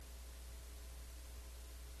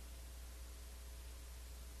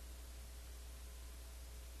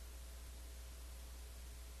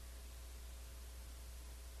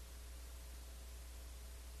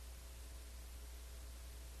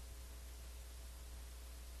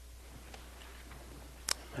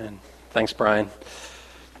And thanks, Brian.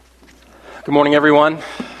 Good morning, everyone.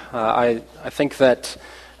 I think that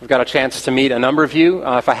I've got a chance to meet a number of you.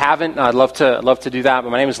 If I haven't, I'd love to do that. But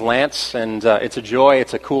my name is Lance, and it's a joy.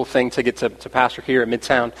 It's a cool thing to get to pastor here at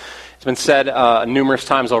Midtown. It's been said numerous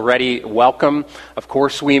times already, welcome. Of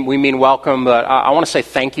course, we mean welcome, but I want to say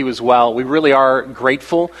thank you as well. We really are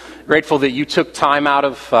grateful that you took time out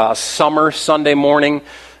of a summer Sunday morning.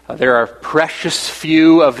 There are precious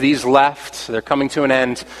few of these left. They're coming to an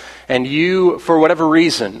end. And you, for whatever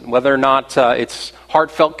reason, whether or not it's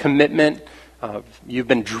heartfelt commitment, you've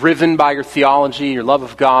been driven by your theology, your love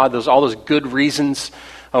of God, all those good reasons,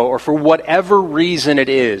 or for whatever reason it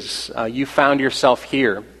is, you found yourself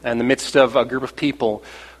here in the midst of a group of people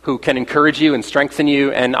who can encourage you and strengthen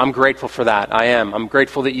you, and I'm grateful for that. I am. I'm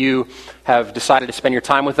grateful that you have decided to spend your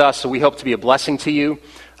time with us, so we hope to be a blessing to you.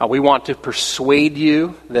 We want to persuade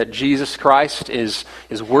you that Jesus Christ is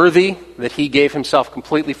worthy, that he gave himself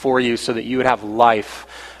completely for you so that you would have life.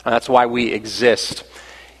 That's why we exist.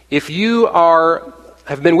 If you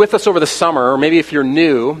have been with us over the summer, or maybe if you're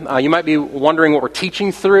new, you might be wondering what we're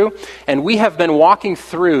teaching through, and we have been walking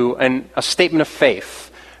through a statement of faith.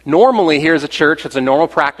 Normally, here as a church, it's a normal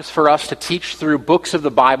practice for us to teach through books of the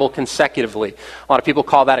Bible consecutively. A lot of people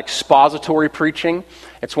call that expository preaching.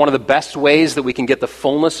 It's one of the best ways that we can get the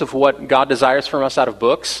fullness of what God desires from us out of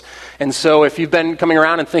books. And so if you've been coming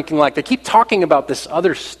around and thinking like, they keep talking about this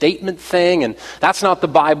other statement thing, and that's not the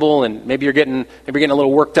Bible, and maybe you're getting a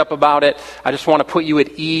little worked up about it, I just want to put you at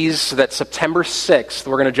ease that September 6th,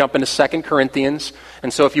 we're going to jump into 2 Corinthians.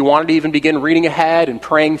 And so if you wanted to even begin reading ahead and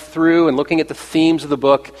praying through and looking at the themes of the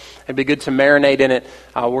book, it'd be good to marinate in it.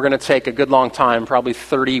 We're going to take a good long time, probably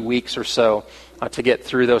 30 weeks or so, to get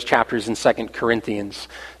through those chapters in 2 Corinthians.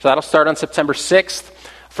 So that'll start on September 6th.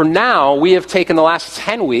 For now, we have taken the last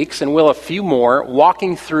 10 weeks, and we'll a few more,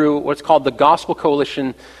 walking through what's called the Gospel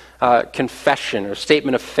Coalition Confession, or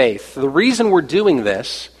Statement of Faith. The reason we're doing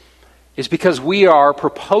this is because we are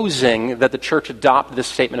proposing that the church adopt this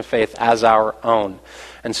statement of faith as our own.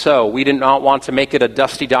 And so we did not want to make it a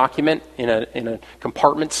dusty document in a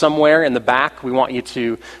compartment somewhere in the back. We want you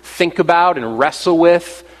to think about and wrestle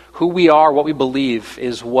with who we are, what we believe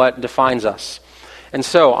is what defines us. And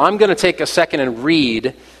so I'm going to take a second and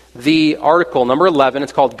read the article, number 11.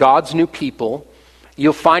 It's called God's New People.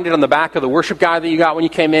 You'll find it on the back of the worship guide that you got when you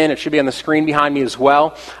came in. It should be on the screen behind me as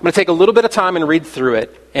well. I'm going to take a little bit of time and read through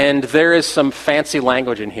it. And there is some fancy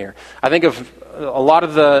language in here. I think of a lot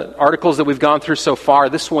of the articles that we've gone through so far,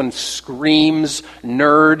 this one screams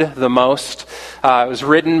nerd the most. It was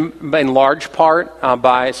written in large part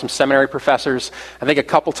by some seminary professors. I think a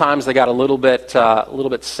couple times they got a little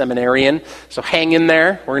bit seminarian. So hang in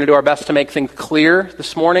there. We're going to do our best to make things clear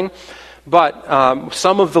this morning. But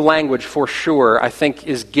some of the language, for sure, I think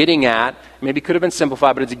is getting at, maybe could have been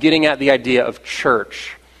simplified, but it's getting at the idea of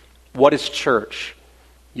church. What is church?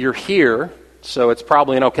 You're here, so it's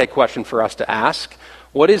probably an okay question for us to ask.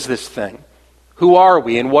 What is this thing? Who are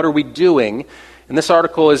we, and what are we doing? And this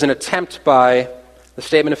article is an attempt by the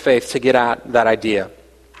Statement of Faith to get at that idea.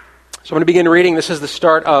 So I'm going to begin reading. This is the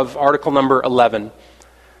start of article number 11.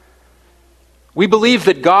 We believe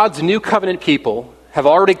that God's new covenant people have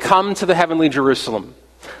already come to the heavenly Jerusalem.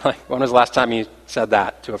 When was the last time you said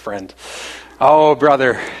that to a friend? Oh,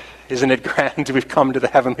 brother, isn't it grand we've come to the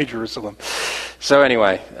heavenly Jerusalem? So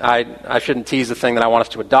anyway, I shouldn't tease the thing that I want us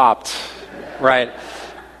to adopt, right?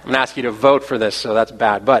 I'm going to ask you to vote for this, so that's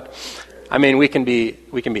bad. But, I mean, we can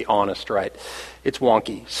be honest, right? It's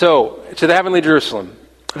wonky. So, to the heavenly Jerusalem.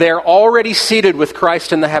 They are already seated with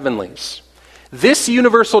Christ in the heavenlies. This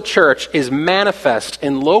universal church is manifest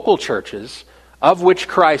in local churches, of which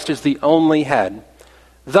Christ is the only head.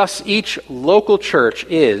 Thus, each local church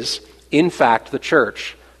is, in fact, the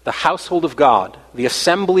church, the household of God, the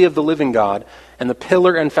assembly of the living God, and the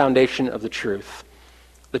pillar and foundation of the truth.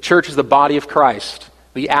 The church is the body of Christ,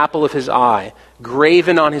 the apple of his eye,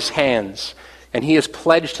 graven on his hands, and he has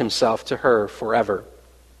pledged himself to her forever.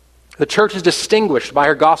 The church is distinguished by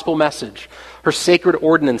her gospel message, her sacred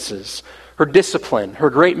ordinances, her discipline, her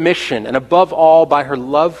great mission, and above all by her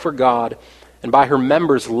love for God and by her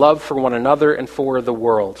members' love for one another and for the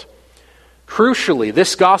world. Crucially,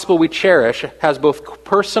 this gospel we cherish has both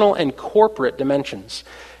personal and corporate dimensions,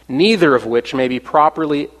 neither of which may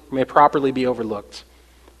properly be overlooked.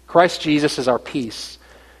 Christ Jesus is our peace.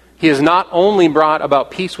 He has not only brought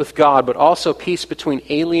about peace with God, but also peace between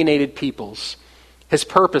alienated peoples. His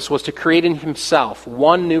purpose was to create in himself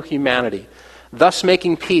one new humanity, thus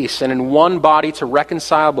making peace, and in one body to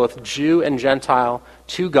reconcile both Jew and Gentile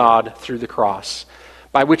to God through the cross,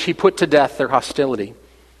 by which he put to death their hostility.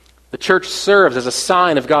 The church serves as a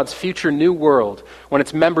sign of God's future new world when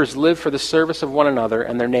its members live for the service of one another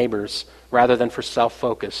and their neighbors rather than for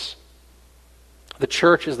self-focus. The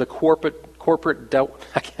church is the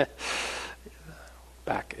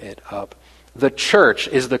back it up. The church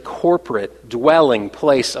is the corporate dwelling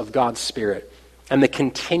place of God's Spirit and the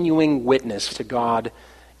continuing witness to God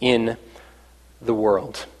in the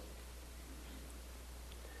world.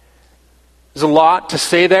 There's a lot to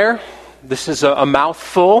say there. This is a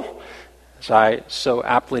mouthful, as I so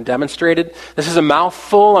aptly demonstrated. This is a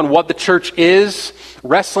mouthful on what the church is,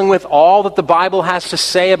 wrestling with all that the Bible has to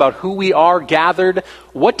say about who we are gathered.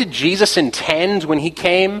 What did Jesus intend when he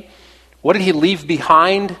came? What did he leave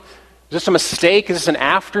behind? Is this a mistake? Is this an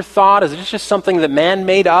afterthought? Is it just something that man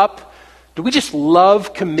made up? Do we just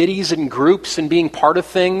love committees and groups and being part of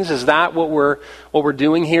things? Is that what we're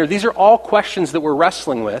doing here? These are all questions that we're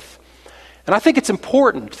wrestling with. And I think it's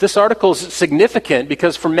important. This article is significant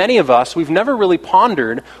because for many of us, we've never really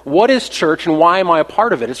pondered what is church and why am I a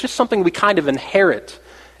part of it? It's just something we kind of inherit,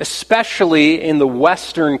 especially in the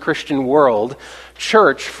Western Christian world.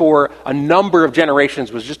 Church, for a number of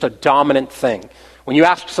generations, was just a dominant thing. When you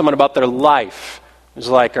ask someone about their life, it was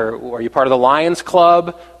like, are you part of the Lions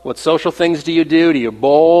Club? What social things do you do? Do you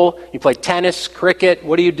bowl? You play tennis, cricket?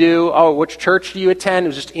 What do you do? Oh, which church do you attend? It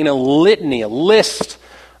was just in a litany, a list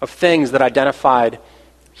of things that identified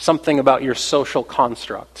something about your social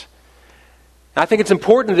construct. And I think it's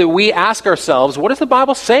important that we ask ourselves, what does the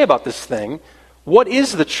Bible say about this thing? What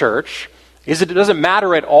is the church? Does it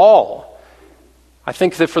matter at all? I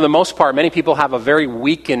think that for the most part, many people have a very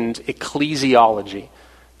weakened ecclesiology.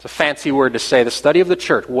 It's a fancy word to say the study of the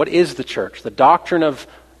church. What is the church? The doctrine of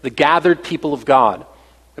the gathered people of God.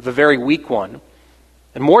 We have a very weak one.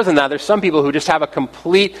 And more than that, there's some people who just have a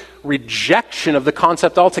complete rejection of the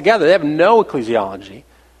concept altogether. They have no ecclesiology.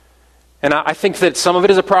 And I think that some of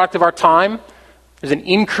it is a product of our time. There's an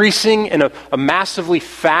increasing and a massively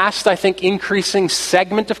fast, I think, increasing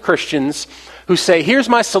segment of Christians who say, here's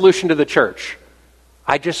my solution to the church.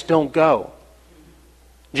 I just don't go.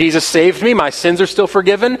 Jesus saved me. My sins are still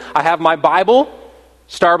forgiven. I have my Bible.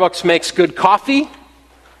 Starbucks makes good coffee.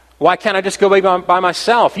 Why can't I just go by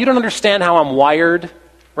myself? You don't understand how I'm wired,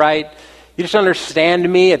 right? You just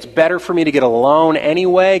understand me. It's better for me to get alone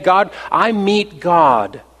anyway. I meet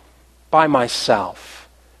God by myself.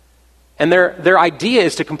 And their idea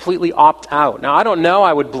is to completely opt out. Now, I don't know.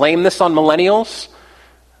 I would blame this on millennials.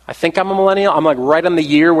 I think I'm a millennial. I'm like right on the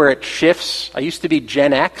year where it shifts. I used to be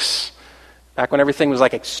Gen X, back when everything was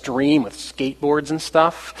like extreme with skateboards and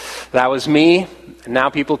stuff. That was me. And now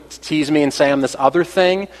people tease me and say I'm this other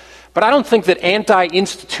thing. But I don't think that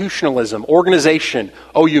anti-institutionalism, organization,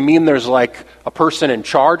 oh, you mean there's like a person in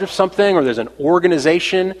charge of something or there's an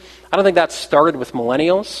organization? I don't think that started with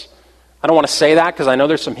millennials. I don't want to say that because I know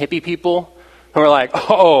there's some hippie people who are like,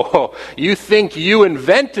 oh, you think you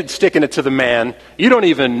invented sticking it to the man. You don't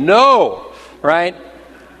even know, right?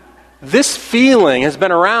 This feeling has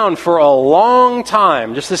been around for a long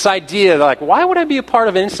time. Just this idea that, like, why would I be a part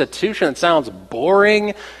of an institution that sounds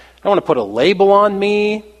boring? I don't want to put a label on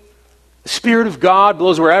me. The Spirit of God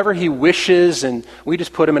blows wherever He wishes, and we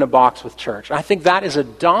just put Him in a box with church. I think that is a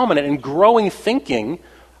dominant and growing thinking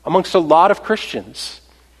amongst a lot of Christians.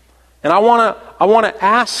 And I want to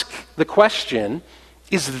ask the question,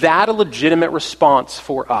 is that a legitimate response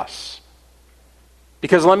for us?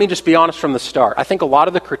 Because let me just be honest from the start. I think a lot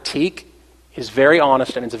of the critique is very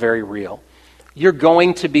honest and it's very real. You're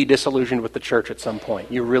going to be disillusioned with the church at some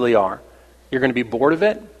point. You really are. You're going to be bored of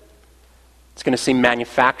it. It's going to seem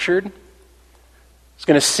manufactured. It's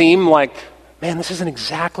going to seem like, man, this isn't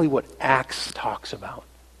exactly what Acts talks about.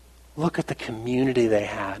 Look at the community they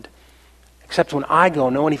had. Except when I go,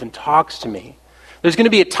 no one even talks to me. There's going to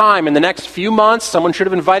be a time in the next few months, someone should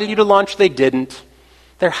have invited you to lunch, they didn't.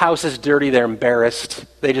 Their house is dirty, they're embarrassed.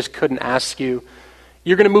 They just couldn't ask you.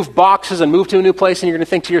 You're going to move boxes and move to a new place, and you're going to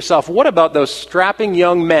think to yourself, what about those strapping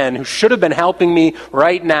young men who should have been helping me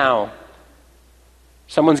right now?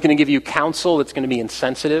 Someone's going to give you counsel that's going to be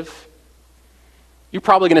insensitive. You're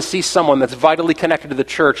probably going to see someone that's vitally connected to the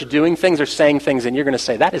church doing things or saying things, and you're going to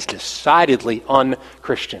say, that is decidedly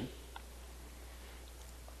un-Christian.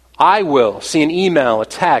 I will see an email, a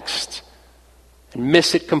text, and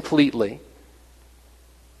miss it completely.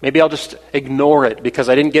 Maybe I'll just ignore it because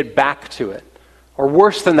I didn't get back to it. Or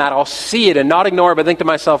worse than that, I'll see it and not ignore it, but think to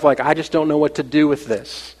myself, like, I just don't know what to do with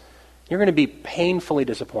this. You're going to be painfully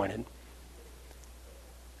disappointed.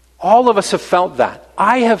 All of us have felt that.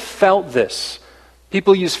 I have felt this.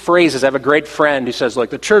 People use phrases. I have a great friend who says,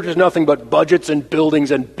 like, the church is nothing but budgets and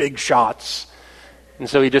buildings and big shots. And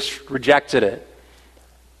so he just rejected it.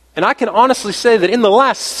 And I can honestly say that in the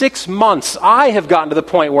last 6 months, I have gotten to the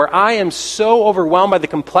point where I am so overwhelmed by the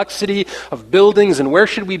complexity of buildings and where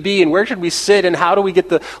should we be and where should we sit and how do we get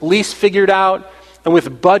the lease figured out, and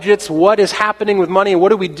with budgets, what is happening with money and what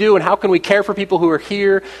do we do and how can we care for people who are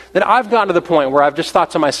here, that I've gotten to the point where I've just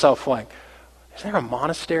thought to myself, like, is there a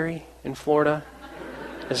monastery in Florida?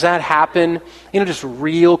 Does that happen? Just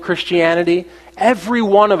real Christianity? Every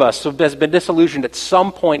one of us has been disillusioned at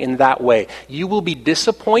some point in that way. You will be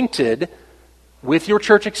disappointed with your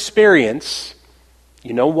church experience.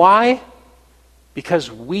 You know why? Because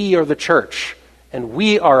we are the church, and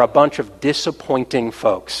we are a bunch of disappointing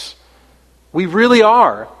folks. We really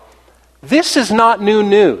are. This is not new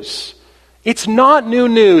news. It's not new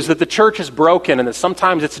news that the church is broken and that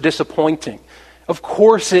sometimes it's disappointing. Of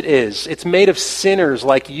course it is. It's made of sinners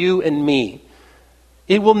like you and me.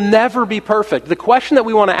 It will never be perfect. The question that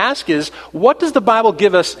we want to ask is, what does the Bible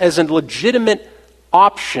give us as a legitimate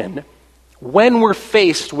option when we're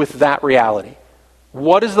faced with that reality?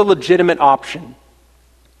 What is the legitimate option?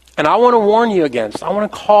 And I want to warn you against, I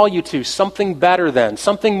want to call you to something better than,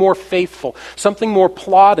 something more faithful, something more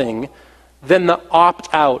plodding than the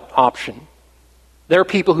opt-out option. There are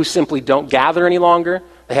people who simply don't gather any longer.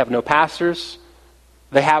 They have no pastors.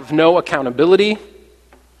 They have no accountability.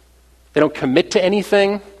 They don't commit to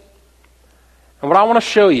anything. And what I want to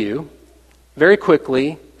show you very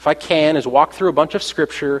quickly, if I can, is walk through a bunch of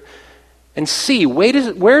scripture and see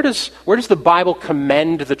where does the Bible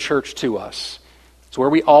commend the church to us. It's where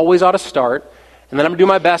we always ought to start. And then I'm going to do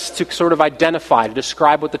my best to sort of identify, to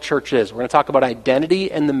describe what the church is. We're going to talk about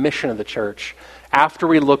identity and the mission of the church after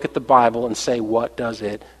we look at the Bible and say, what does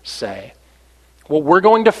it say? What we're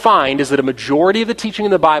going to find is that a majority of the teaching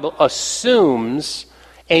in the Bible assumes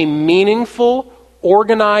a meaningful,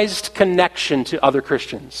 organized connection to other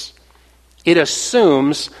Christians. It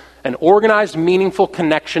assumes an organized, meaningful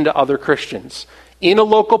connection to other Christians in a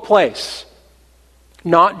local place.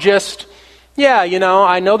 Not just,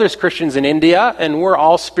 I know there's Christians in India and we're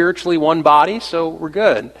all spiritually one body, so we're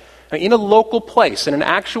good. In a local place, in an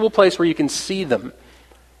actual place where you can see them.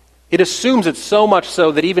 It assumes it so much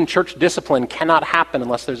so that even church discipline cannot happen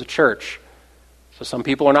unless there's a church. So some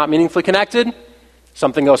people are not meaningfully connected.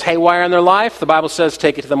 Something goes haywire in their life. The Bible says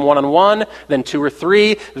take it to them one-on-one, then 2 or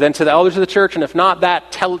 3, then to the elders of the church, and if not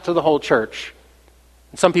that, tell it to the whole church.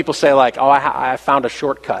 And some people say like, I found a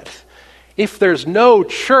shortcut. If there's no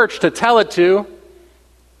church to tell it to,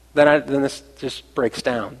 then this just breaks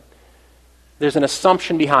down. There's an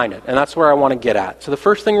assumption behind it, and that's where I want to get at. So the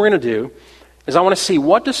first thing we're going to do is I want to see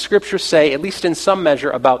what does Scripture say, at least in some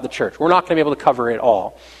measure, about the church. We're not going to be able to cover it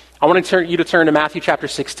all. I want you to turn to Matthew chapter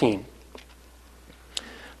 16.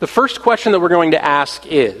 The first question that we're going to ask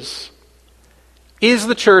is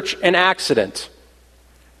the church an accident?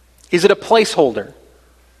 Is it a placeholder?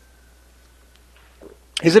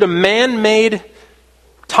 Is it a man-made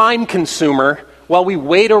time consumer while we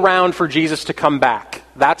wait around for Jesus to come back?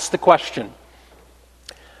 That's the question.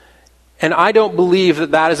 And I don't believe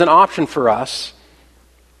that that is an option for us.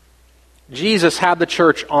 Jesus had the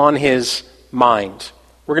church on his mind.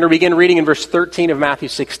 We're going to begin reading in verse 13 of Matthew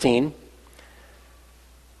 16.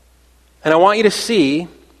 And I want you to see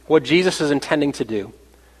what Jesus is intending to do.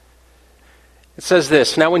 It says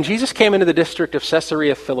this, "Now when Jesus came into the district of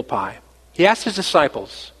Caesarea Philippi, he asked his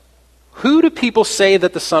disciples, 'Who do people say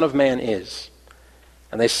that the Son of Man is?'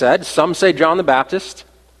 And they said, 'Some say John the Baptist,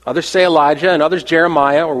 others say Elijah, and others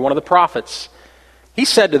Jeremiah or one of the prophets.' He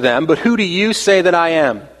said to them, 'But who do you say that I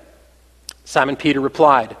am?' Simon Peter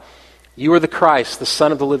replied, 'You are the Christ, the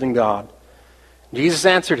Son of the living God.' Jesus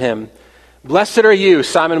answered him, 'Blessed are you,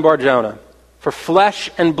 Simon Bar-Jonah, for flesh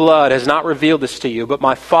and blood has not revealed this to you, but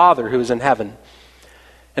my Father who is in heaven.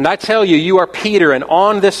 And I tell you, you are Peter, and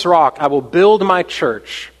on this rock I will build my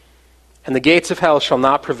church, and the gates of hell shall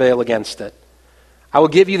not prevail against it. I will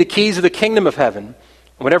give you the keys of the kingdom of heaven,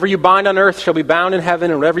 and whatever you bind on earth shall be bound in heaven,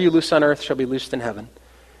 and whatever you loose on earth shall be loosed in heaven.'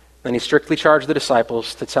 Then he strictly charged the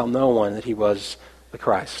disciples to tell no one that he was the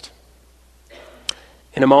Christ."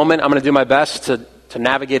 In a moment, I'm going to do my best to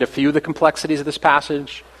navigate a few of the complexities of this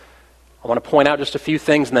passage. I want to point out just a few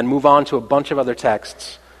things and then move on to a bunch of other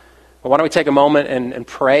texts. But why don't we take a moment and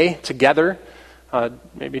pray together?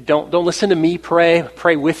 Maybe don't listen to me pray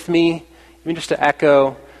with me, even just to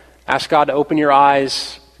echo. Ask God to open your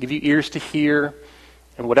eyes, give you ears to hear,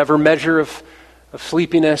 and whatever measure of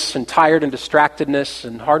sleepiness and tired and distractedness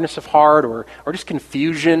and hardness of heart or just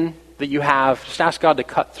confusion that you have, just ask God to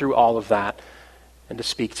cut through all of that and to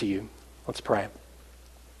speak to you. Let's pray.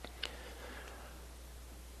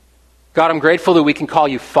 God, I'm grateful that we can call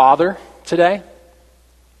you Father today.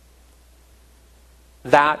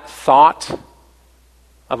 That thought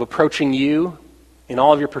of approaching you in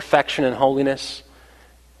all of your perfection and holiness,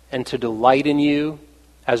 and to delight in you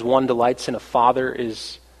as one delights in a father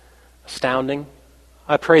is astounding.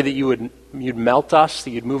 I pray that you'd melt us,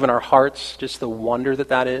 that you'd move in our hearts, just the wonder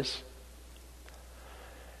that is.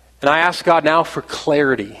 And I ask God now for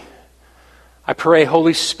clarity. I pray,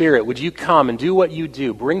 Holy Spirit, would you come and do what you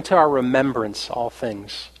do? Bring to our remembrance all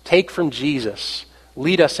things. Take from Jesus.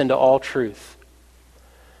 Lead us into all truth.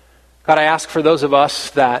 God, I ask for those of us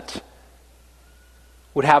that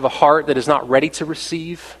would have a heart that is not ready to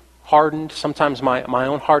receive, hardened, sometimes my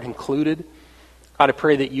own heart included. God, I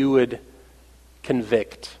pray that you would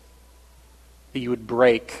convict, that you would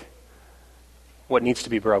break what needs to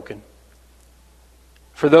be broken.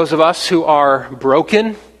 For those of us who are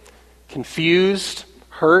broken, confused,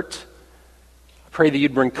 hurt, I pray that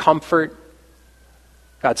you'd bring comfort.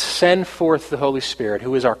 God, send forth the Holy Spirit,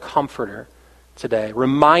 who is our comforter today.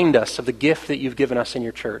 Remind us of the gift that you've given us in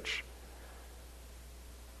your church.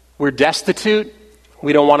 We're destitute.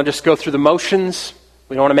 We don't want to just go through the motions.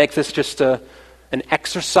 We don't want to make this just an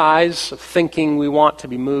exercise of thinking. We want to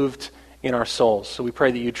be moved in our souls. So we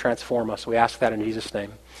pray that you transform us. We ask that in Jesus'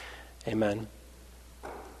 name. Amen.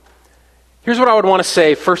 Here's what I would want to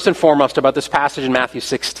say first and foremost about this passage in Matthew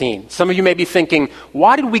 16. Some of you may be thinking,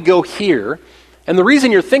 why did we go here? And the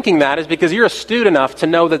reason you're thinking that is because you're astute enough to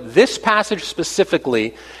know that this passage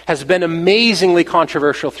specifically has been amazingly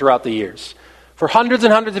controversial throughout the years. For hundreds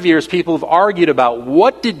and hundreds of years, people have argued about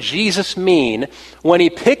what did Jesus mean when he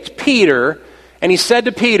picked Peter and he said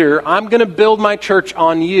to Peter, I'm going to build my church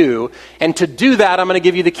on you, and to do that, I'm going to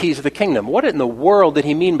give you the keys of the kingdom. What in the world did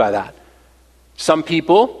he mean by that? Some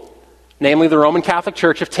people, namely the Roman Catholic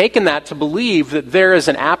Church, have taken that to believe that there is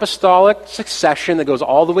an apostolic succession that goes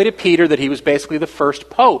all the way to Peter, that he was basically the first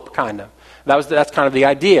pope, kind of. That's kind of the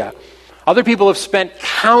idea. Other people have spent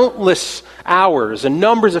countless hours and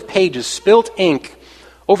numbers of pages, spilt ink,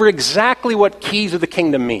 over exactly what keys of the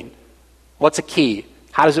kingdom mean. What's a key?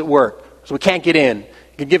 How does it work? So we can't get in.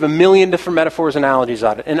 You can give a million different metaphors and analogies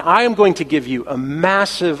on it. And I am going to give you a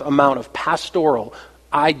massive amount of pastoral,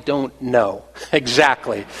 I don't know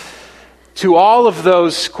exactly, to all of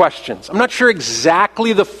those questions. I'm not sure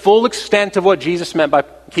exactly the full extent of what Jesus meant by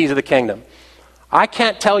keys of the kingdom. I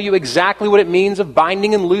can't tell you exactly what it means of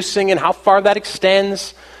binding and loosing and how far that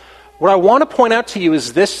extends. What I want to point out to you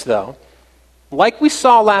is this, though. Like we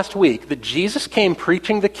saw last week, that Jesus came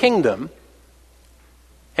preaching the kingdom,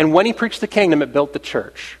 and when he preached the kingdom, it built the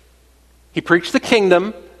church. He preached the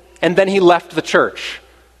kingdom, and then he left the church.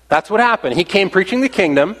 That's what happened. He came preaching the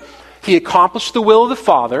kingdom. He accomplished the will of the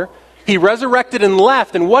Father. He resurrected and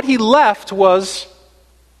left, and what he left was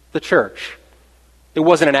the church. It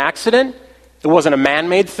wasn't an accident. It wasn't a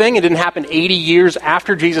man-made thing. It didn't happen 80 years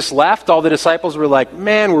after Jesus left. All the disciples were like,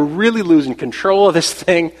 man, we're really losing control of this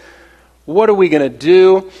thing. What are we going to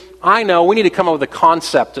do? I know, we need to come up with a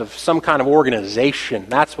concept of some kind of organization.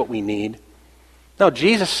 That's what we need. No,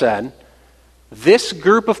 Jesus said, this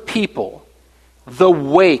group of people, the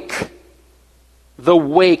wake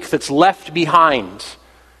that's left behind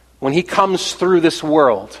when he comes through this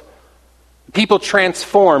world, people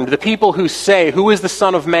transformed, the people who say, who is the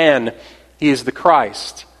Son of Man? He is the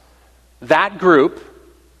Christ. That group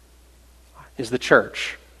is the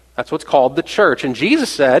church. That's what's called the church. And Jesus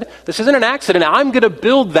said, this isn't an accident. I'm going to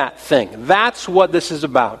build that thing. That's what this is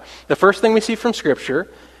about. The first thing we see from Scripture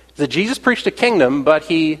is that Jesus preached a kingdom, but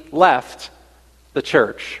he left the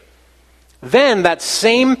church. Then that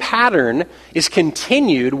same pattern is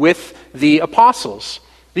continued with the apostles.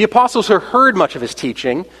 The apostles who heard much of his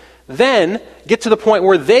teaching then get to the point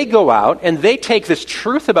where they go out and they take this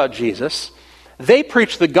truth about Jesus, they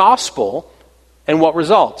preach the gospel, and what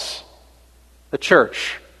results? The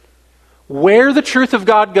church. Where the truth of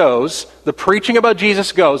God goes, the preaching about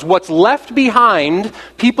Jesus goes, what's left behind,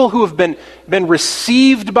 people who have been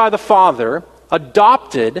received by the Father,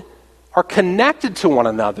 adopted, are connected to one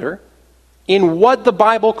another in what the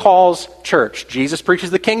Bible calls church. Jesus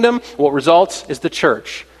preaches the kingdom, what results is the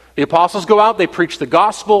church. The apostles go out, they preach the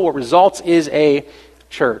gospel, what results is a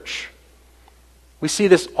church. We see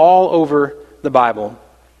this all over the Bible.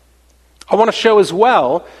 I want to show as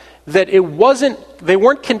well that they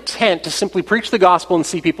weren't content to simply preach the gospel and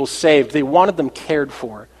see people saved. They wanted them cared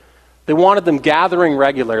for. They wanted them gathering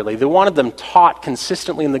regularly. They wanted them taught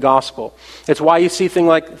consistently in the gospel. It's why you see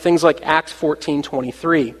things like Acts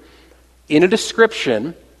 14:23. In a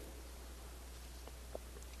description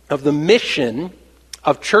of the mission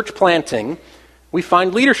of church planting, we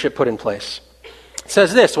find leadership put in place. It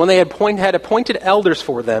says this, when they had appointed elders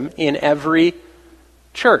for them in every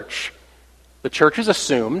church. The church is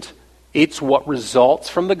assumed. It's what results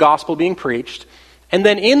from the gospel being preached. And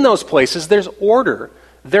then in those places, there's order.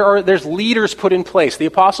 There's leaders put in place. The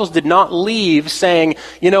apostles did not leave saying,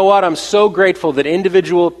 you know what, I'm so grateful that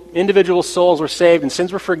individual souls were saved and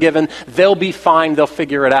sins were forgiven. They'll be fine. They'll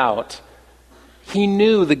figure it out. He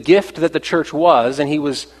knew the gift that the church was, and he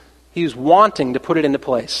was wanting to put it into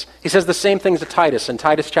place. He says the same things to Titus in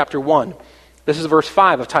Titus chapter 1. This is verse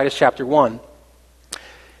 5 of Titus chapter 1.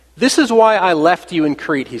 This is why I left you in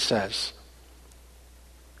Crete, he says,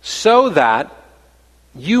 so that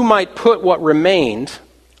you might put what remained.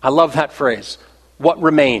 I love that phrase. What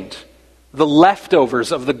remained? The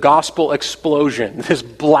leftovers of the gospel explosion, this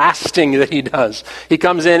blasting that he does. He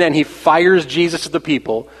comes in and he fires Jesus at the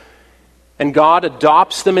people, and God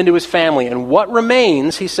adopts them into his family. And what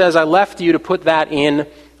remains, he says, I left you to put that in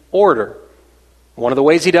order. One of the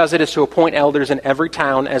ways he does it is to appoint elders in every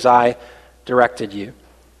town as I directed you.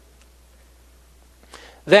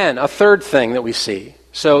 Then, a third thing that we see.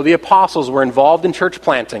 So the apostles were involved in church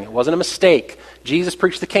planting. It wasn't a mistake. Jesus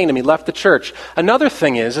preached the kingdom. He left the church. Another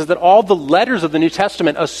thing is that all the letters of the New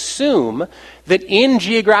Testament assume that in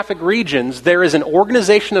geographic regions there is an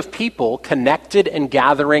organization of people connected and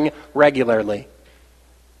gathering regularly.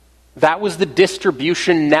 That was the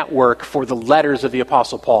distribution network for the letters of the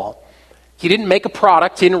Apostle Paul. He didn't make a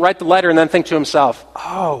product. He didn't write the letter and then think to himself,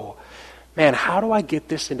 oh, man, how do I get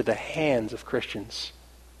this into the hands of Christians?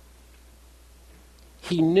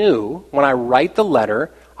 He knew, when I write the letter,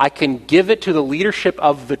 I can give it to the leadership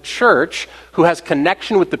of the church who has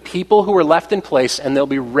connection with the people who are left in place, and they'll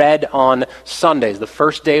be read on Sundays, the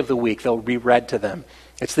first day of the week. They'll be read to them.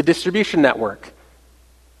 It's the distribution network.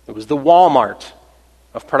 It was the Walmart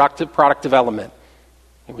of productive product development.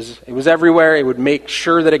 It was everywhere. It would make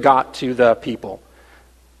sure that it got to the people.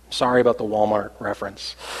 Sorry about the Walmart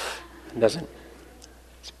reference. It's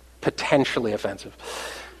potentially offensive.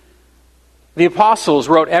 The apostles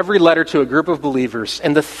wrote every letter to a group of believers,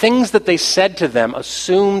 and the things that they said to them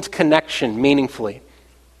assumed connection meaningfully.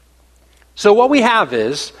 So what we have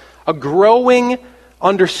is a growing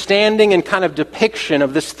understanding and kind of depiction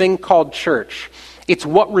of this thing called church. It's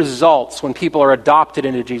what results when people are adopted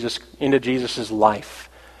into Jesus' life.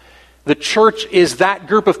 The church is that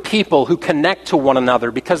group of people who connect to one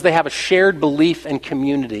another because they have a shared belief and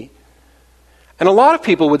community. And a lot of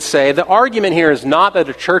people would say the argument here is not that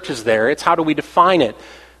a church is there, it's how do we define it.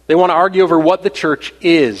 They want to argue over what the church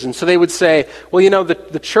is. And so they would say, well, you know,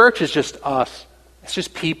 the church is just us. It's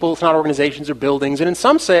just people, it's not organizations or buildings. And in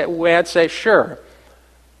some way I'd say, sure.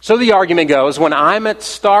 So the argument goes, when I'm at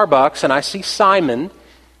Starbucks and I see Simon,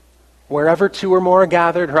 wherever two or more are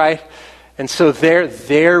gathered, right? And so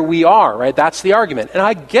there we are, right? That's the argument. And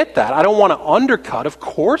I get that. I don't want to undercut. Of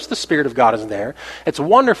course the Spirit of God is there. It's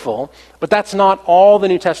wonderful, but that's not all the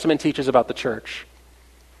New Testament teaches about the church.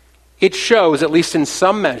 It shows, at least in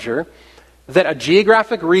some measure, that a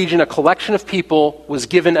geographic region, a collection of people, was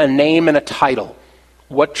given a name and a title.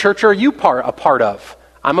 What church are you a part of?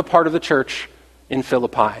 I'm a part of the church in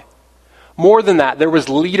Philippi. More than that, there was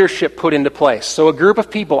leadership put into place. So a group of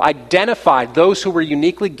people identified those who were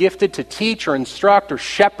uniquely gifted to teach or instruct or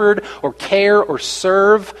shepherd or care or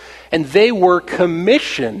serve, and they were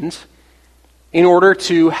commissioned in order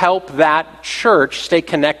to help that church stay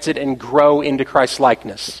connected and grow into Christ's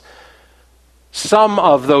likeness. Some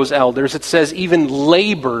of those elders, it says, even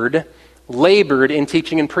labored in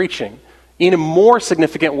teaching and preaching in a more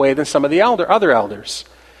significant way than some of the other elders.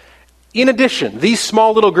 In addition, these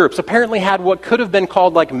small little groups apparently had what could have been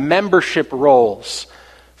called like membership roles.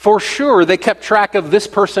 For sure, they kept track of this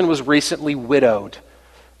person was recently widowed.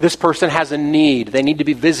 This person has a need. They need to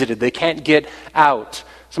be visited. They can't get out.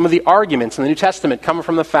 Some of the arguments in the New Testament come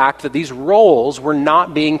from the fact that these roles were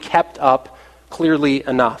not being kept up clearly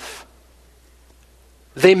enough.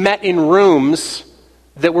 They met in rooms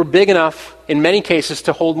that were big enough, in many cases,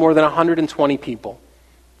 to hold more than 120 people.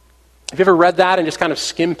 Have you ever read that and just kind of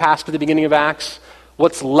skimmed past to the beginning of Acts?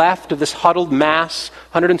 What's left of this huddled mass,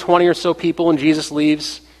 120 or so people, and Jesus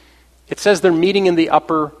leaves? It says they're meeting in the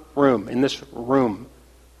upper room, in this room.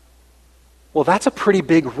 Well, that's a pretty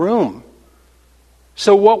big room.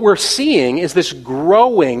 So what we're seeing is this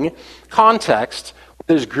growing context.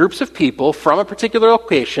 There's groups of people from a particular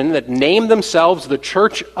location that name themselves the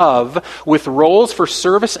church of, with roles for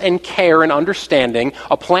service and care and understanding,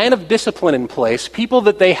 a plan of discipline in place, people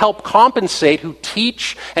that they help compensate who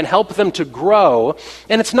teach and help them to grow.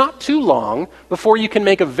 And it's not too long before you can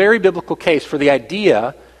make a very biblical case for the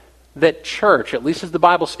idea that church, at least as the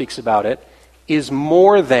Bible speaks about it, is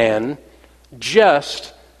more than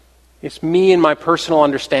just, it's me and my personal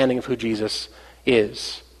understanding of who Jesus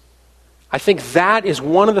is. I think that is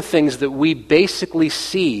one of the things that we basically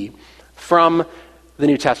see from the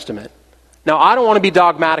New Testament. Now, I don't want to be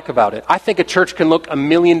dogmatic about it. I think a church can look a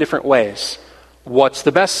million different ways. What's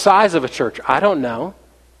the best size of a church? I don't know.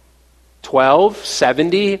 12,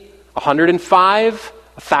 70, 105,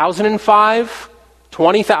 1,005,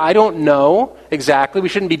 20,000. I don't know exactly. We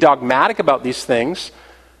shouldn't be dogmatic about these things.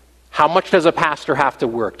 How much does a pastor have to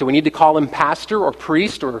work? Do we need to call him pastor or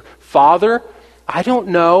priest or father? I don't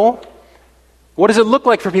know. What does it look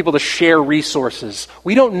like for people to share resources?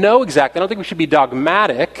 We don't know exactly. I don't think we should be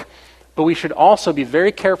dogmatic, but we should also be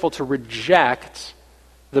very careful to reject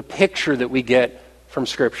the picture that we get from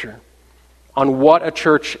Scripture on what a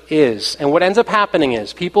church is. And what ends up happening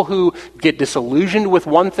is people who get disillusioned with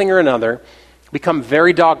one thing or another become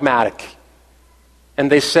very dogmatic.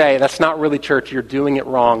 And they say, that's not really church, you're doing it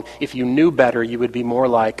wrong. If you knew better, you would be more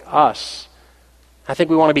like us. I think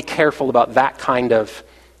we want to be careful about that kind of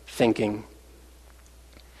thinking.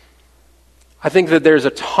 I think that there's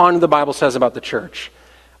a ton the Bible says about the church.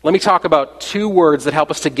 Let me talk about two words that help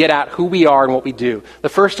us to get at who we are and what we do. The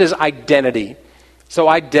first is identity. So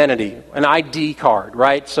identity, an ID card,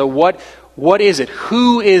 right? So what is it?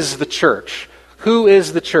 Who is the church? Who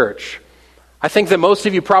is the church? I think that most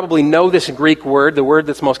of you probably know this Greek word, the word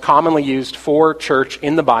that's most commonly used for church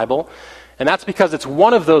in the Bible. And that's because it's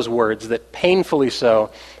one of those words that, painfully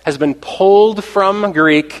so, has been pulled from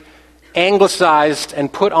Greek, anglicized,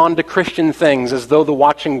 and put onto Christian things as though the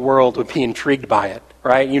watching world would be intrigued by it,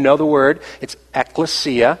 right? You know the word. It's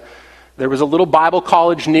ecclesia. There was a little Bible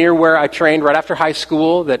college near where I trained right after high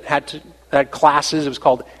school that had classes. It was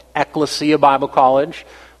called Ecclesia Bible College.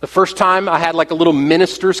 The first time I had like a little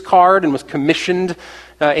minister's card and was commissioned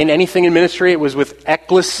in anything in ministry, it was with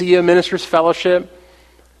Ecclesia Ministers Fellowship.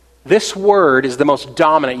 This word is the most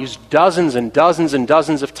dominant, used dozens and dozens and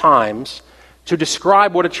dozens of times to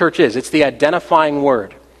describe what a church is. It's the identifying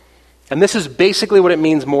word. And this is basically what it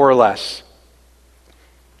means more or less.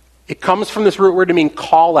 It comes from this root word to mean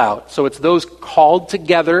call out. So it's those called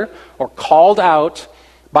together or called out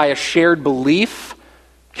by a shared belief,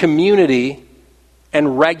 community,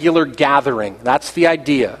 and regular gathering. That's the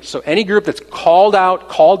idea. So any group that's called out,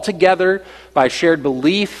 called together by shared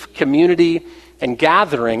belief, community, and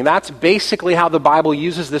gathering, that's basically how the Bible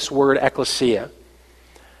uses this word ecclesia.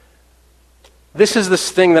 This is this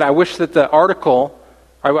thing that I wish that the article,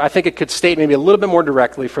 I think it could state maybe a little bit more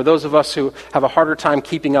directly for those of us who have a harder time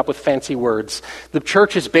keeping up with fancy words. The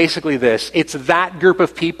church is basically this. It's that group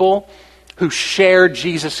of people who share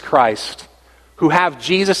Jesus Christ, who have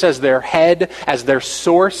Jesus as their head, as their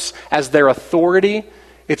source, as their authority.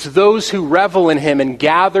 It's those who revel in him and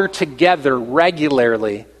gather together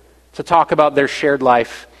regularly to talk about their shared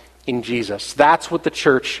life in Jesus. That's what the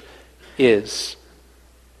church is.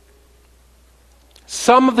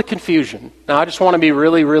 Some of the confusion, now I just want to be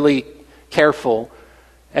really, really careful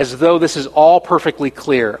as though this is all perfectly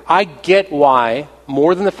clear. I get why,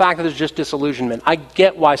 more than the fact that there's just disillusionment, I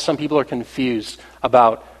get why some people are confused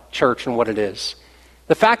about church and what it is.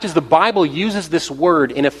 The fact is the Bible uses this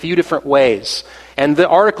word in a few different ways, and the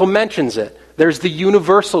article mentions it. There's the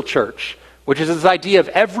universal church, which is this idea of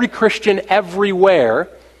every Christian everywhere,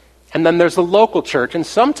 and then there's the local church, and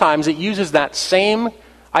sometimes it uses that same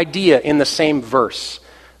idea in the same verse.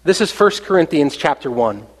 This is 1 Corinthians chapter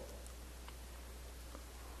 1.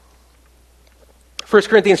 1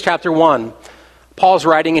 Corinthians chapter 1, Paul's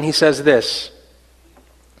writing and he says this,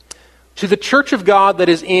 "To the church of God that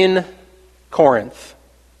is in Corinth."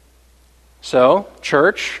 So,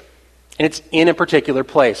 church, and it's in a particular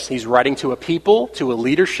place. He's writing to a people, to a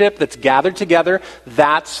leadership that's gathered together.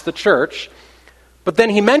 That's the church. But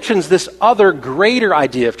then he mentions this other greater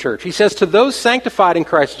idea of church. He says, "To those sanctified in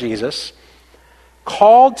Christ Jesus,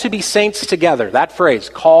 called to be saints together." That phrase,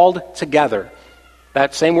 called together.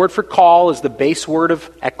 That same word for call is the base word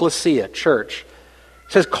of ecclesia, church.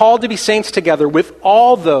 It says, "Called to be saints together with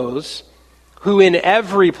all those who in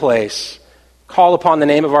every place call upon the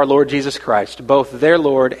name of our Lord Jesus Christ, both their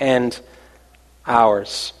Lord and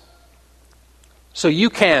ours." So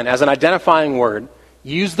you can, as an identifying word,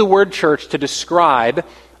 use the word church to describe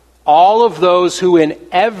all of those who in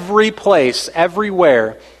every place,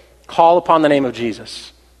 everywhere, call upon the name of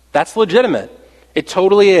Jesus. That's legitimate. It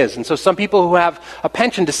totally is. And so some people who have a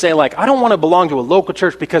penchant to say, like, I don't want to belong to a local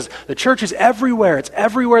church because the church is everywhere. It's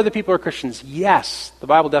everywhere that people are Christians. Yes, the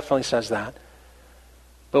Bible definitely says that.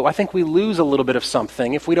 But I think we lose a little bit of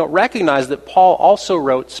something if we don't recognize that Paul also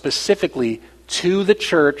wrote specifically to the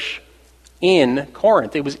church in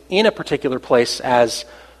Corinth. It was in a particular place as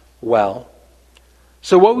well.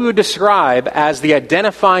 So what we would describe as the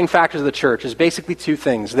identifying factors of the church is basically two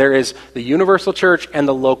things. There is the universal church and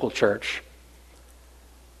the local church.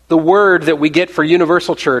 The word that we get for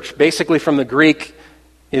universal church, basically from the Greek,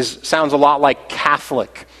 sounds a lot like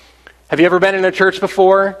Catholic. Have you ever been in a church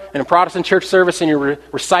before, in a Protestant church service, and you're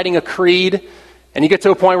reciting a creed, and you get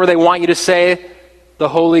to a point where they want you to say the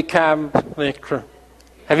Holy Catholic?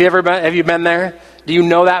 Have you been there? Do you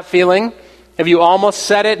know that feeling? Have you almost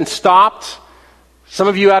said it and stopped? Some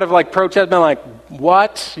of you out of protest been like,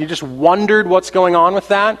 what? You just wondered what's going on with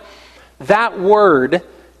that? That word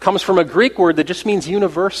comes from a Greek word that just means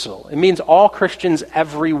universal. It means all Christians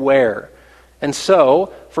everywhere. And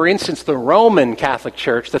so, for instance, the Roman Catholic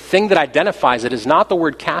Church, the thing that identifies it is not the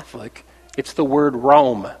word Catholic, it's the word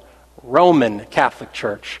Rome. Roman Catholic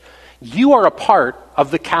Church. You are a part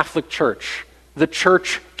of the Catholic Church, the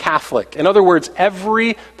Church Catholic. In other words,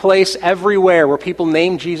 every place, everywhere where people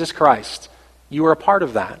name Jesus Christ, you are a part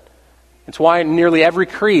of that. It's why nearly every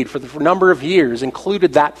creed for the number of years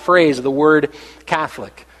included that phrase, the word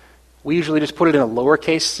Catholic. We usually just put it in a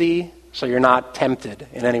lowercase c, so you're not tempted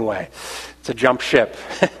in any way to jump ship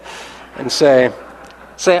and say,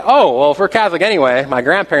 oh, well, if we're Catholic anyway, my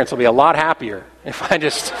grandparents will be a lot happier if I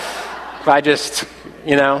just,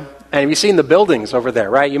 and you've seen the buildings over there,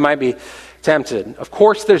 right? You might be tempted. Of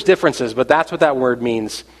course there's differences, but that's what that word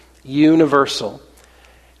means, universal.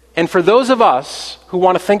 And for those of us who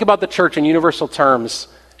want to think about the church in universal terms,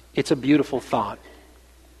 it's a beautiful thought.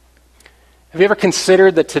 Have you ever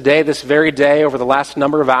considered that today, this very day, over the last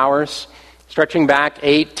number of hours, stretching back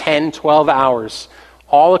 8, 10, 12 hours,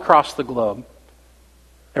 all across the globe,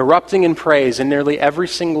 erupting in praise in nearly every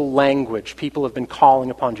single language, people have been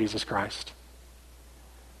calling upon Jesus Christ.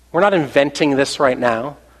 We're not inventing this right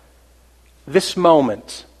now. This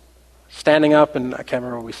moment, standing up, and I can't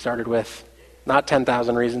remember what we started with, not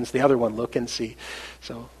 10,000 Reasons, the other one, Look and See.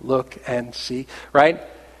 So look and see, right?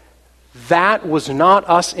 That was not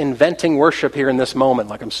us inventing worship here in this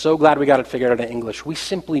moment. I'm so glad we got it figured out in English. We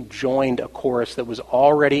simply joined a chorus that was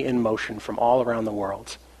already in motion from all around the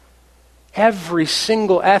world. Every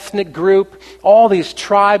single ethnic group, all these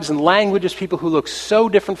tribes and languages, people who look so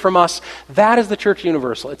different from us, that is the Church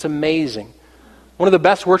Universal. It's amazing. One of the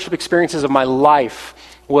best worship experiences of my life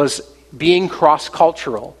was being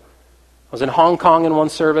cross-cultural. I was in Hong Kong in one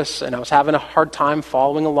service, and I was having a hard time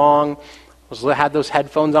following along. I had those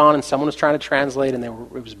headphones on, and someone was trying to translate, and it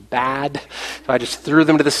was bad. So I just threw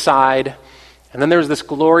them to the side. And then there was this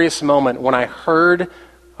glorious moment when I heard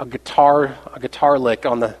a guitar lick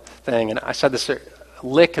on the thing, and I said, "This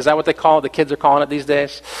lick, is that what they call it? The kids are calling it these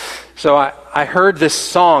days." So I heard this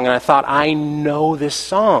song, and I thought, I know this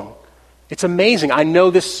song. It's amazing. I know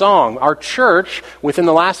this song. Our church, within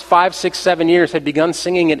the last 5, 6, 7 years, had begun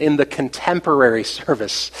singing it in the contemporary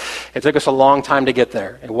service. It took us a long time to get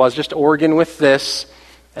there. It was just organ with this,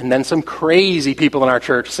 and then some crazy people in our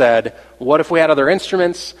church said, what if we had other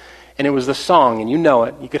instruments? And it was the song, and you know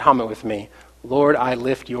it. You could hum it with me. Lord, I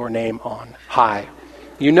lift your name on high.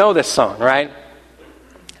 You know this song, right?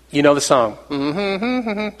 You know the song.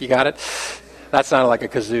 You got it? That sounded like a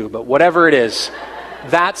kazoo, but whatever it is.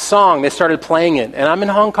 That song, they started playing it. And I'm in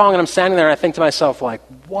Hong Kong, and I'm standing there, and I think to myself,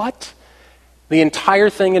 what? The entire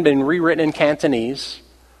thing had been rewritten in Cantonese.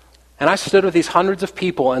 And I stood with these hundreds of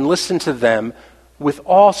people and listened to them with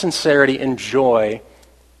all sincerity and joy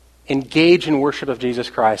engage in worship of Jesus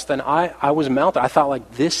Christ. And I was melted. I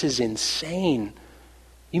thought, this is insane.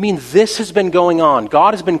 You mean this has been going on?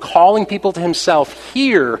 God has been calling people to himself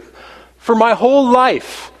here for my whole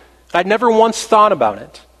life. I'd never once thought about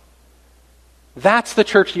it. That's the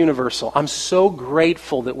Church Universal. I'm so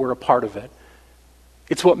grateful that we're a part of it.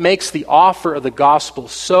 It's what makes the offer of the gospel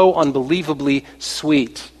so unbelievably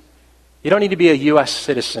sweet. You don't need to be a U.S.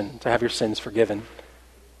 citizen to have your sins forgiven.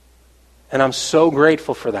 And I'm so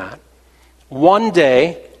grateful for that. One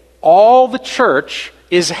day, all the church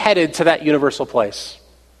is headed to that universal place.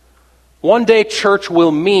 One day, church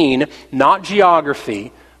will mean not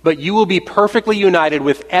geography, but you will be perfectly united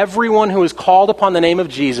with everyone who is called upon the name of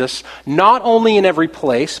Jesus, not only in every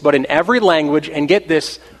place, but in every language, and get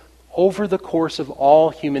this, over the course of all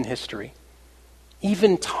human history.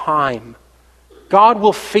 Even time. God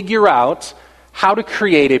will figure out how to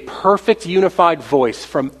create a perfect unified voice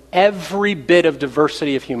from every bit of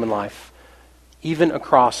diversity of human life, even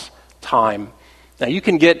across time. Now you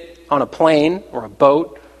can get on a plane or a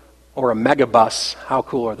boat or a megabus. How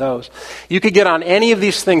cool are those? You could get on any of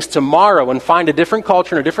these things tomorrow and find a different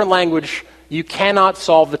culture and a different language. You cannot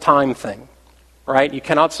solve the time thing, right? You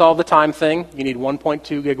cannot solve the time thing. You need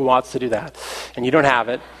 1.2 gigawatts to do that, and you don't have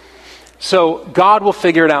it. So God will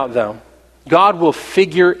figure it out, though. God will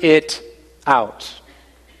figure it out.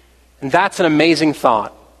 And that's an amazing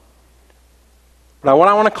thought. But what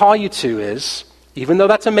I want to call you to is, even though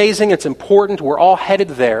that's amazing, it's important, we're all headed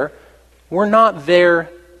there, we're not there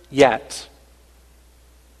yet.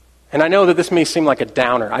 And I know that this may seem like a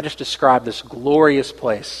downer. I just described this glorious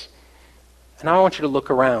place. And I want you to look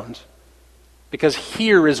around, because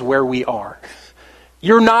here is where we are.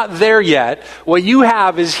 You're not there yet. What you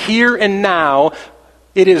have is here and now.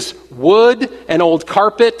 It is wood and old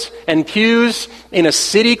carpet and pews in a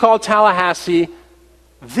city called Tallahassee.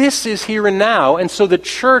 This is here and now. And so the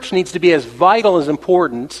church needs to be as vital, as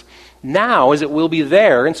important now as it will be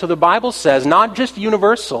there. And so the Bible says not just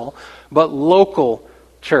universal, but local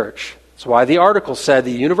church. That's why the article said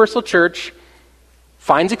the universal church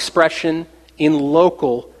finds expression in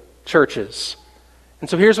local churches. And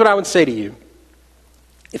so here's what I would say to you.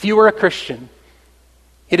 If you are a Christian,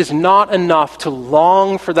 it is not enough to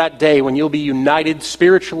long for that day when you'll be united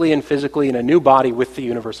spiritually and physically in a new body with the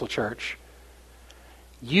universal church.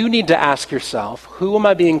 You need to ask yourself, who am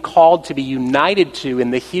I being called to be united to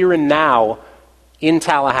in the here and now in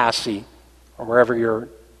Tallahassee or wherever you're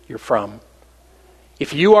from?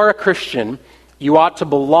 If you are a Christian, you ought to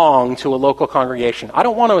belong to a local congregation. I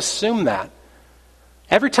don't want to assume that.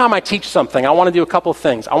 Every time I teach something, I want to do a couple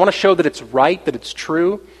things. I want to show that it's right, that it's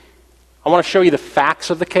true. I want to show you the facts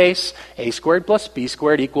of the case. A squared plus B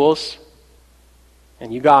squared equals,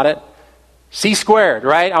 and you got it, C squared,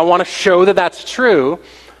 right? I want to show that that's true,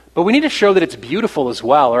 but we need to show that it's beautiful as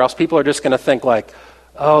well, or else people are just going to think like,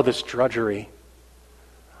 oh, this drudgery.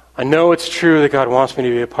 I know it's true that God wants me to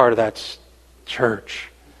be a part of that church.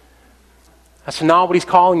 That's not what he's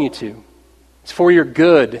calling you to. It's for your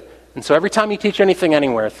good. And so every time you teach anything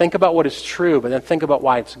anywhere, think about what is true, but then think about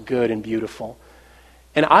why it's good and beautiful.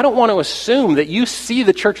 And I don't want to assume that you see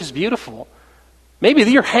the church as beautiful. Maybe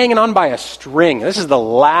you're hanging on by a string. This is the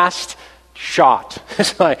last shot.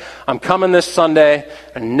 It's like, I'm coming this Sunday,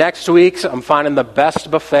 and next week I'm finding the best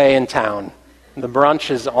buffet in town. The brunch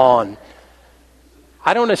is on.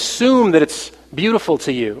 I don't assume that it's beautiful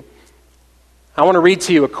to you. I want to read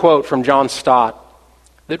to you a quote from John Stott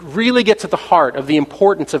that really gets at the heart of the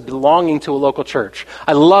importance of belonging to a local church.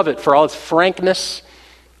 I love it for all its frankness,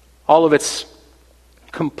 all of its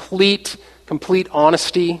complete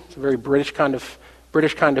honesty. It's a very British kind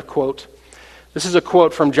of quote. This is a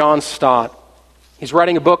quote from John Stott. He's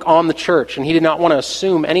writing a book on the church, and he did not want to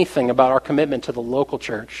assume anything about our commitment to the local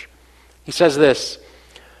church. He says this: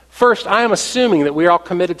 first, I am assuming that we are all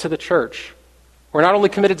committed to the church. We're not only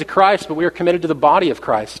committed to Christ, but we are committed to the body of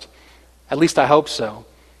Christ. At least I hope so.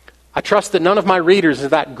 I trust that none of my readers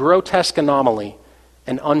is that grotesque anomaly,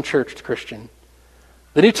 an unchurched Christian.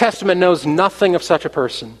 The New Testament knows nothing of such a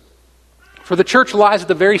person. For the church lies at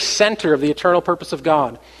the very center of the eternal purpose of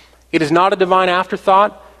God. It is not a divine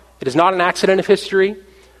afterthought. It is not an accident of history.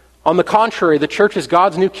 On the contrary, the church is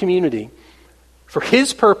God's new community. For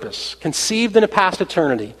his purpose, conceived in a past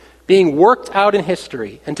eternity, being worked out in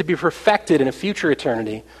history, and to be perfected in a future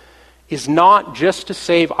eternity, is not just to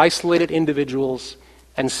save isolated individuals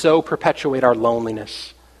and so perpetuate our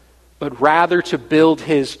loneliness, but rather to build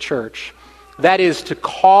his church. That is, to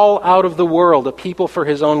call out of the world a people for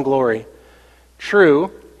his own glory.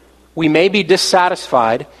 True, we may be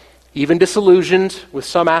dissatisfied, even disillusioned with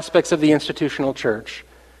some aspects of the institutional church,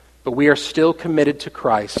 but we are still committed to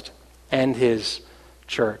Christ and his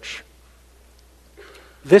church.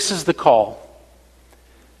 This is the call.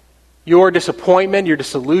 Your disappointment, your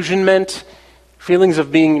disillusionment, feelings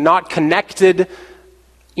of being not connected,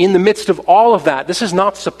 in the midst of all of that, this does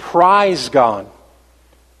not surprise God.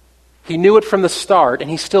 He knew it from the start, and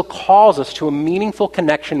he still calls us to a meaningful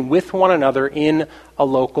connection with one another in a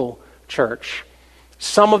local church.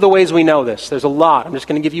 Some of the ways we know this, there's a lot, I'm just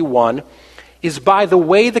going to give you one, is by the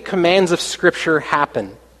way the commands of Scripture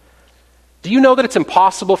happen. Do you know that it's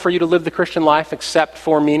impossible for you to live the Christian life except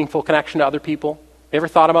for meaningful connection to other people? You ever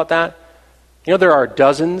thought about that? You know, there are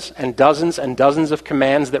dozens and dozens and dozens of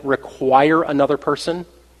commands that require another person.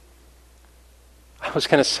 I was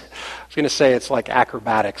going to say it's like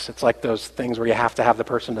acrobatics. It's like those things where you have to have the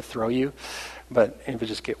person to throw you, but it would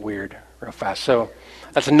just get weird real fast. So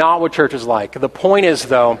that's not what church is like. The point is,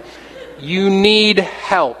 though, you need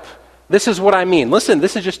help. This is what I mean. Listen,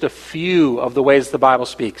 this is just a few of the ways the Bible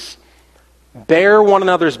speaks. Bear one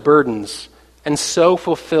another's burdens and so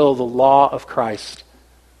fulfill the law of Christ.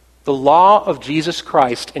 The law of Jesus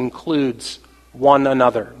Christ includes one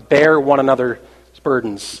another. Bear one another's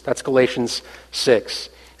burdens. That's Galatians 6.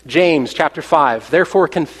 James chapter 5. Therefore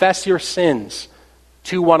confess your sins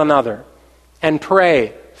to one another and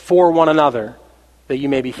pray for one another that you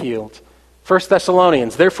may be healed. 1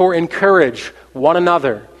 Thessalonians. Therefore encourage one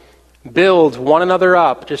another. Build one another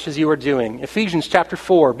up just as you are doing. Ephesians chapter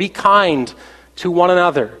 4. Be kind to one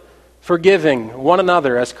another, forgiving one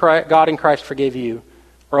another as God in Christ forgave you.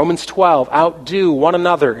 Romans 12. Outdo one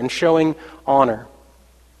another in showing honor.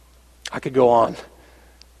 I could go on.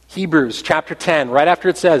 Hebrews chapter 10, right after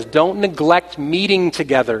it says, don't neglect meeting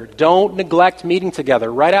together. Don't neglect meeting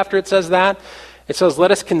together. Right after it says that, it says,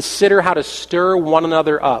 let us consider how to stir one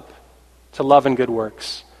another up to love and good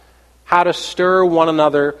works. How to stir one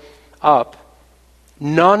another up.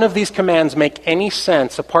 None of these commands make any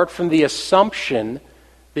sense apart from the assumption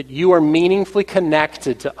that you are meaningfully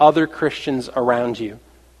connected to other Christians around you.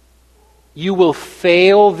 You will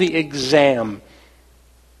fail the exam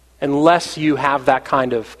unless you have that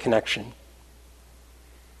kind of connection.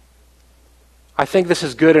 I think this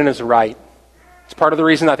is good and is right. It's part of the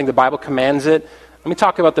reason I think the Bible commands it. Let me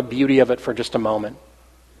talk about the beauty of it for just a moment.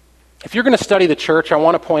 If you're going to study the church, I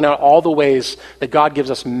want to point out all the ways that God gives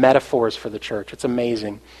us metaphors for the church. It's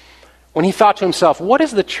amazing. When he thought to himself, what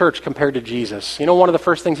is the church compared to Jesus? You know, one of the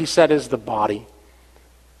first things he said is the body.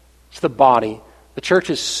 It's the body. The church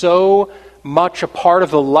is so much a part of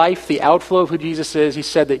the life, the outflow of who Jesus is. He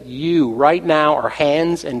said that you, right now, are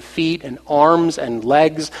hands and feet and arms and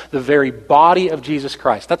legs, the very body of Jesus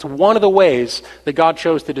Christ. That's one of the ways that God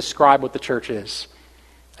chose to describe what the church is.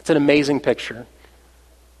 It's an amazing picture.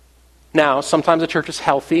 Now, sometimes the church is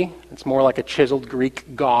healthy. It's more like a chiseled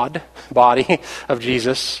Greek god body of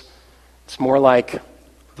Jesus. It's more like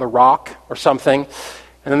the rock or something.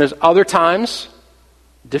 And then there's other times,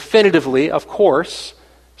 definitively, of course,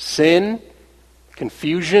 sin,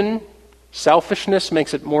 confusion, selfishness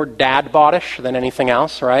makes it more dad-bodish than anything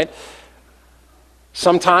else, right?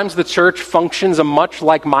 Sometimes the church functions much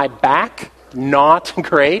like my back, not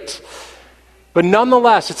great. But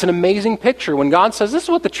nonetheless, it's an amazing picture. When God says, this is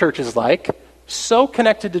what the church is like, so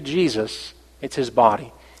connected to Jesus, it's his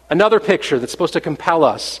body. Another picture that's supposed to compel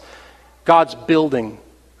us, God's building.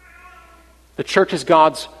 The church is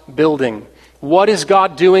God's building. What is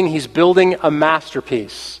God doing? He's building a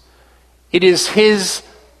masterpiece. It is his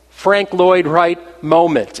Frank Lloyd Wright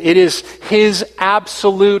moment. It is his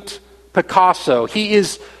absolute Picasso. He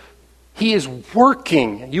is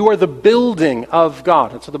working. You are the building of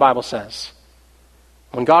God. That's what the Bible says.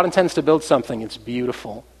 When God intends to build something, it's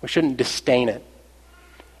beautiful. We shouldn't disdain it.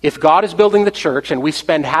 If God is building the church and we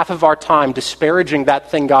spend half of our time disparaging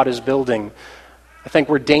that thing God is building, I think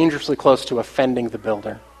we're dangerously close to offending the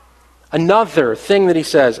builder. Another thing that he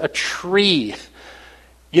says, a tree.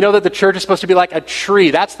 You know that the church is supposed to be like a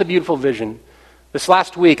tree. That's the beautiful vision. This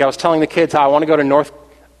last week, I was telling the kids how I want to go to North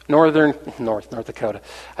Dakota.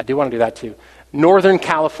 I do want to do that too. Northern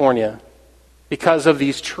California. Because of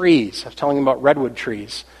these trees. I was telling them about redwood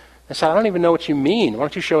trees. I said, I don't even know what you mean. Why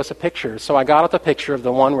don't you show us a picture? So I got out the picture of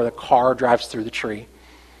the one where the car drives through the tree.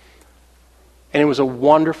 And it was a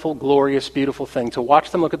wonderful, glorious, beautiful thing to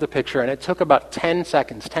watch them look at the picture. And it took about 10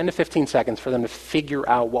 to 15 seconds for them to figure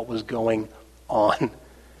out what was going on.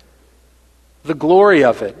 The glory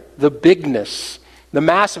of it, the bigness, the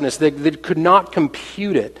massiveness, they could not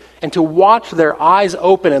compute it. And to watch their eyes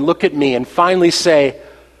open and look at me and finally say,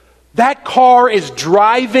 that car is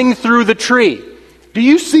driving through the tree. Do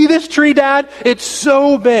you see this tree, Dad? It's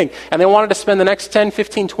so big. And they wanted to spend the next 10,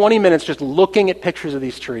 15, 20 minutes just looking at pictures of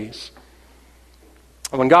these trees.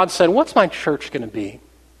 And when God said, what's my church going to be?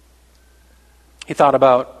 He thought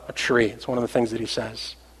about a tree. It's one of the things that he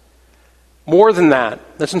says. More than that,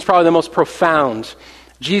 this one's probably the most profound.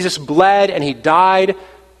 Jesus bled and he died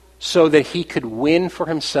so that he could win for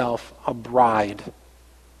himself a bride.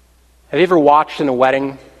 Have you ever watched in a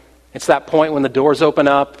wedding? It's that point when the doors open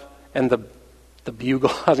up and the bugle,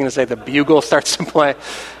 the bugle starts to play.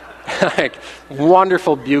 Like,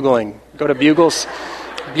 wonderful bugling. Go to Bugles.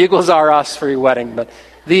 Bugles are us for your wedding. But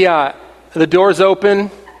the doors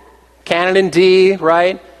open, canon in D,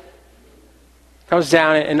 right? Comes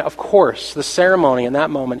down, and of course, the ceremony in that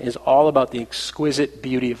moment is all about the exquisite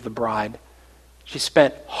beauty of the bride. She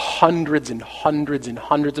spent hundreds and hundreds and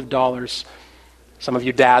hundreds of dollars. Some of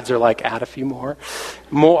you dads are like, add a few more.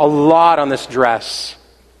 A lot on this dress.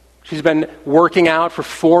 She's been working out for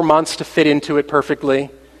 4 months to fit into it perfectly.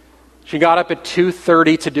 She got up at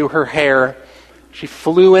 2:30 to do her hair. She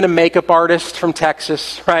flew in a makeup artist from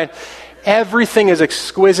Texas, right? Everything is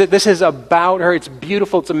exquisite. This is about her. It's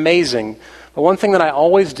beautiful. It's amazing. But one thing that I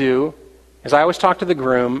always do is I always talk to the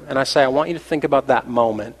groom and I say, I want you to think about that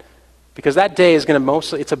moment. Because that day is going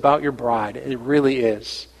to it's about your bride. It really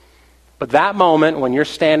is. But that moment when you're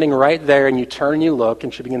standing right there and you turn and you look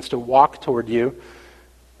and she begins to walk toward you,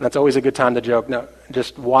 that's always a good time to joke. No,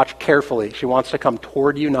 just watch carefully. She wants to come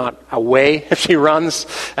toward you, not away. If she runs,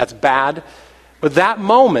 that's bad. But that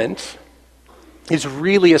moment is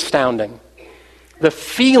really astounding. The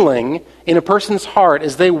feeling in a person's heart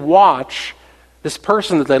as they watch this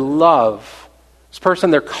person that they love, this person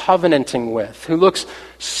they're covenanting with, who looks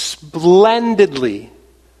splendidly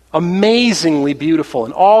amazingly beautiful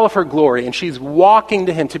in all of her glory, and she's walking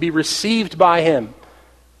to him to be received by him.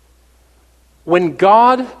 When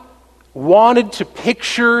God wanted to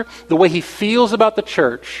picture the way he feels about the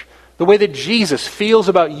church, the way that Jesus feels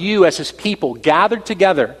about you as his people gathered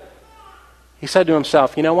together, he said to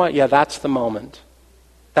himself, you know what? Yeah, that's the moment.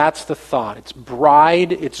 That's the thought. It's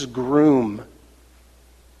bride, it's groom.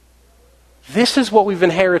 This is what we've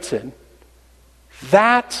inherited.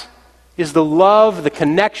 That is the love, the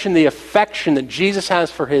connection, the affection that Jesus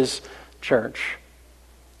has for his church.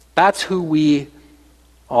 That's who we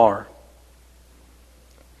are.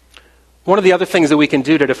 One of the other things that we can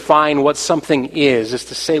do to define what something is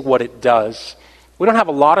to say what it does. We don't have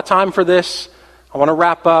a lot of time for this. I want to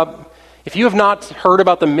wrap up. If you have not heard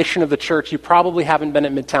about the mission of the church, you probably haven't been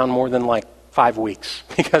at Midtown more than 5 weeks,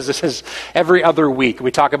 because this is every other week.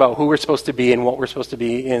 We talk about who we're supposed to be and what we're supposed to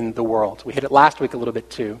be in the world. We hit it last week a little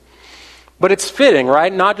bit too. But it's fitting,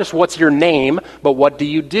 right? Not just what's your name, but what do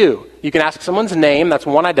you do? You can ask someone's name, that's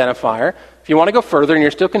one identifier. If you want to go further and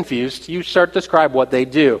you're still confused, you start to describe what they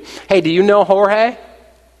do. Hey, do you know Jorge?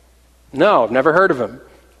 No, I've never heard of him.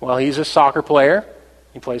 Well, he's a soccer player.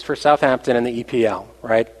 He plays for Southampton in the EPL,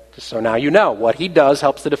 right? Just so now you know. What he does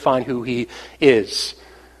helps to define who he is.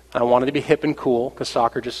 I wanted to be hip and cool, because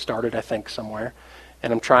soccer just started, I think, somewhere.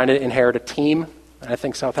 And I'm trying to inherit a team, and I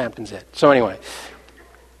think Southampton's it. So anyway,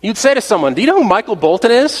 you'd say to someone, do you know who Michael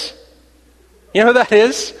Bolton is? You know who that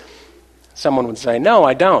is? Someone would say, no,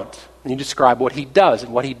 I don't. And you describe what he does.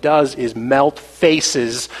 And what he does is melt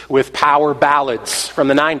faces with power ballads from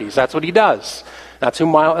the 90s. That's what he does. That's who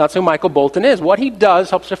Michael Bolton is. What he does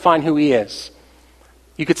helps define who he is.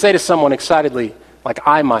 You could say to someone excitedly, like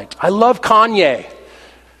I might, I love Kanye.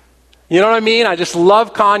 You know what I mean? I just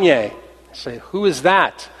love Kanye. I say, who is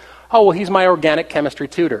that? Oh, well, he's my organic chemistry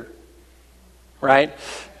tutor. Right?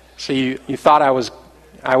 So you thought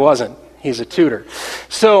I wasn't. He's a tutor.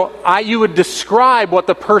 So you would describe what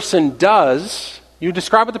the person does. You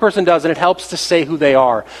describe what the person does, and it helps to say who they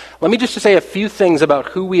are. Let me just say a few things about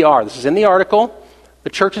who we are. This is in the article.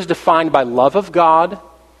 The church is defined by love of God,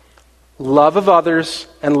 love of others,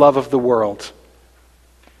 and love of the world.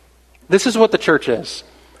 This is what the church is.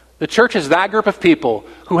 The church is that group of people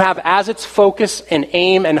who have as its focus and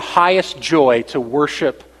aim and highest joy to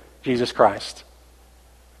worship Jesus Christ.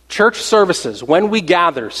 Church services, when we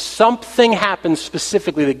gather, something happens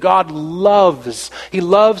specifically that God loves. He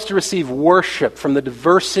loves to receive worship from the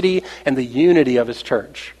diversity and the unity of his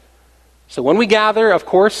church. So when we gather, of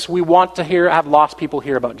course, we want to have lost people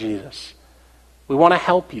hear about Jesus. We want to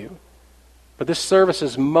help you. But this service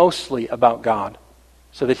is mostly about God,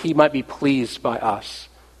 so that he might be pleased by us.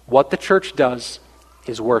 What the church does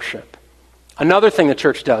is worship. Another thing the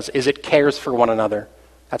church does is it cares for one another.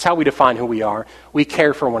 That's how we define who we are. We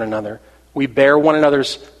care for one another. We bear one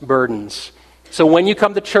another's burdens. So when you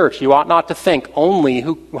come to church, you ought not to think only,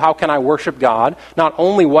 how can I worship God? Not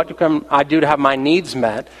only what can I do to have my needs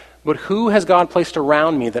met, but who has God placed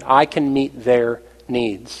around me that I can meet their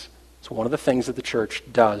needs? It's one of the things that the church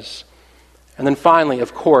does. And then finally,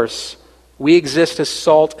 of course, we exist as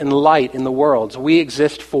salt and light in the world. We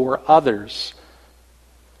exist for others.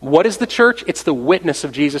 What is the church? It's the witness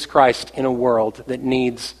of Jesus Christ in a world that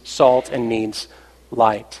needs salt and needs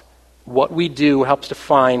light. What we do helps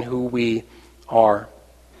define who we are.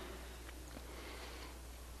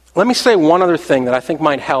 Let me say one other thing that I think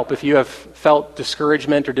might help if you have felt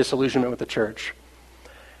discouragement or disillusionment with the church.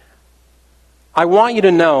 I want you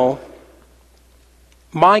to know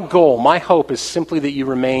my goal, my hope is simply that you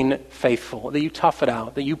remain faithful, that you tough it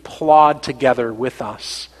out, that you plod together with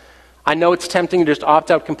us. I know it's tempting to just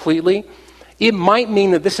opt out completely. It might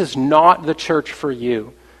mean that this is not the church for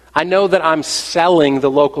you. I know that I'm selling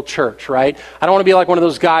the local church, right? I don't want to be like one of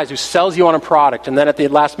those guys who sells you on a product and then at the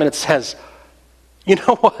last minute says, you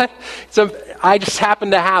know what? I just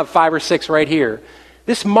happen to have 5 or 6 right here.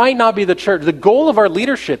 This might not be the church. The goal of our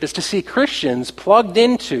leadership is to see Christians plugged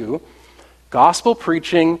into gospel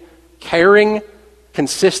preaching, caring,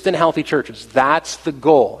 consistent, healthy churches. That's the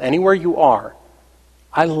goal. Anywhere you are.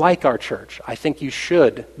 I like our church. I think you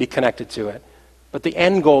should be connected to it. But the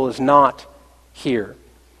end goal is not here.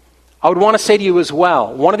 I would want to say to you as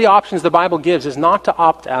well, one of the options the Bible gives is not to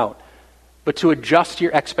opt out, but to adjust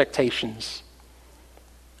your expectations.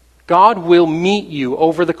 God will meet you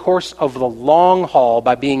over the course of the long haul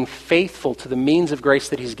by being faithful to the means of grace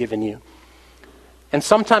that he's given you. And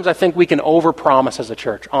sometimes I think we can overpromise as a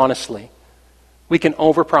church, honestly. We can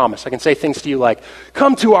overpromise. I can say things to you like,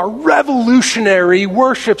 come to our revolutionary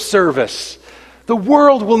worship service. The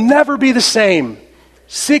world will never be the same.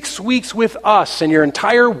 6 weeks with us and your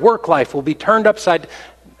entire work life will be turned upside down.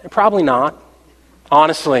 Probably not.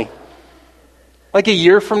 Honestly. Like a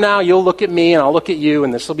year from now, you'll look at me and I'll look at you,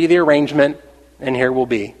 and this will be the arrangement, and here we'll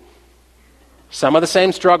be. Some of the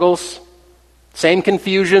same struggles, same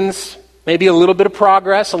confusions, maybe a little bit of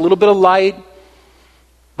progress, a little bit of light.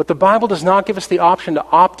 But the Bible does not give us the option to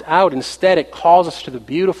opt out. Instead, it calls us to the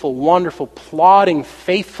beautiful, wonderful, plodding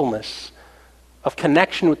faithfulness of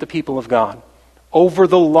connection with the people of God over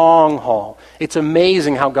the long haul. It's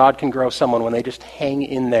amazing how God can grow someone when they just hang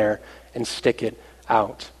in there and stick it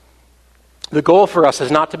out. The goal for us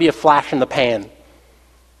is not to be a flash in the pan.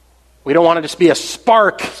 We don't want to just be a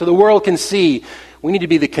spark so the world can see. We need to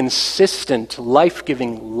be the consistent,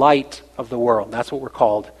 life-giving light of the world. That's what we're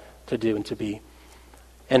called to do and to be.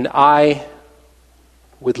 And I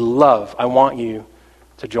want you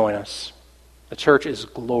to join us. The church is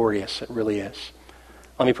glorious. It really is.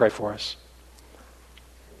 Let me pray for us.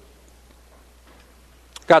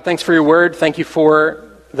 God, thanks for your word. Thank you for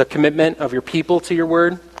the commitment of your people to your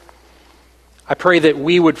word. I pray that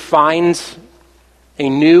we would find a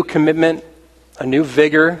new commitment, a new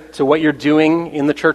vigor to what you're doing in the church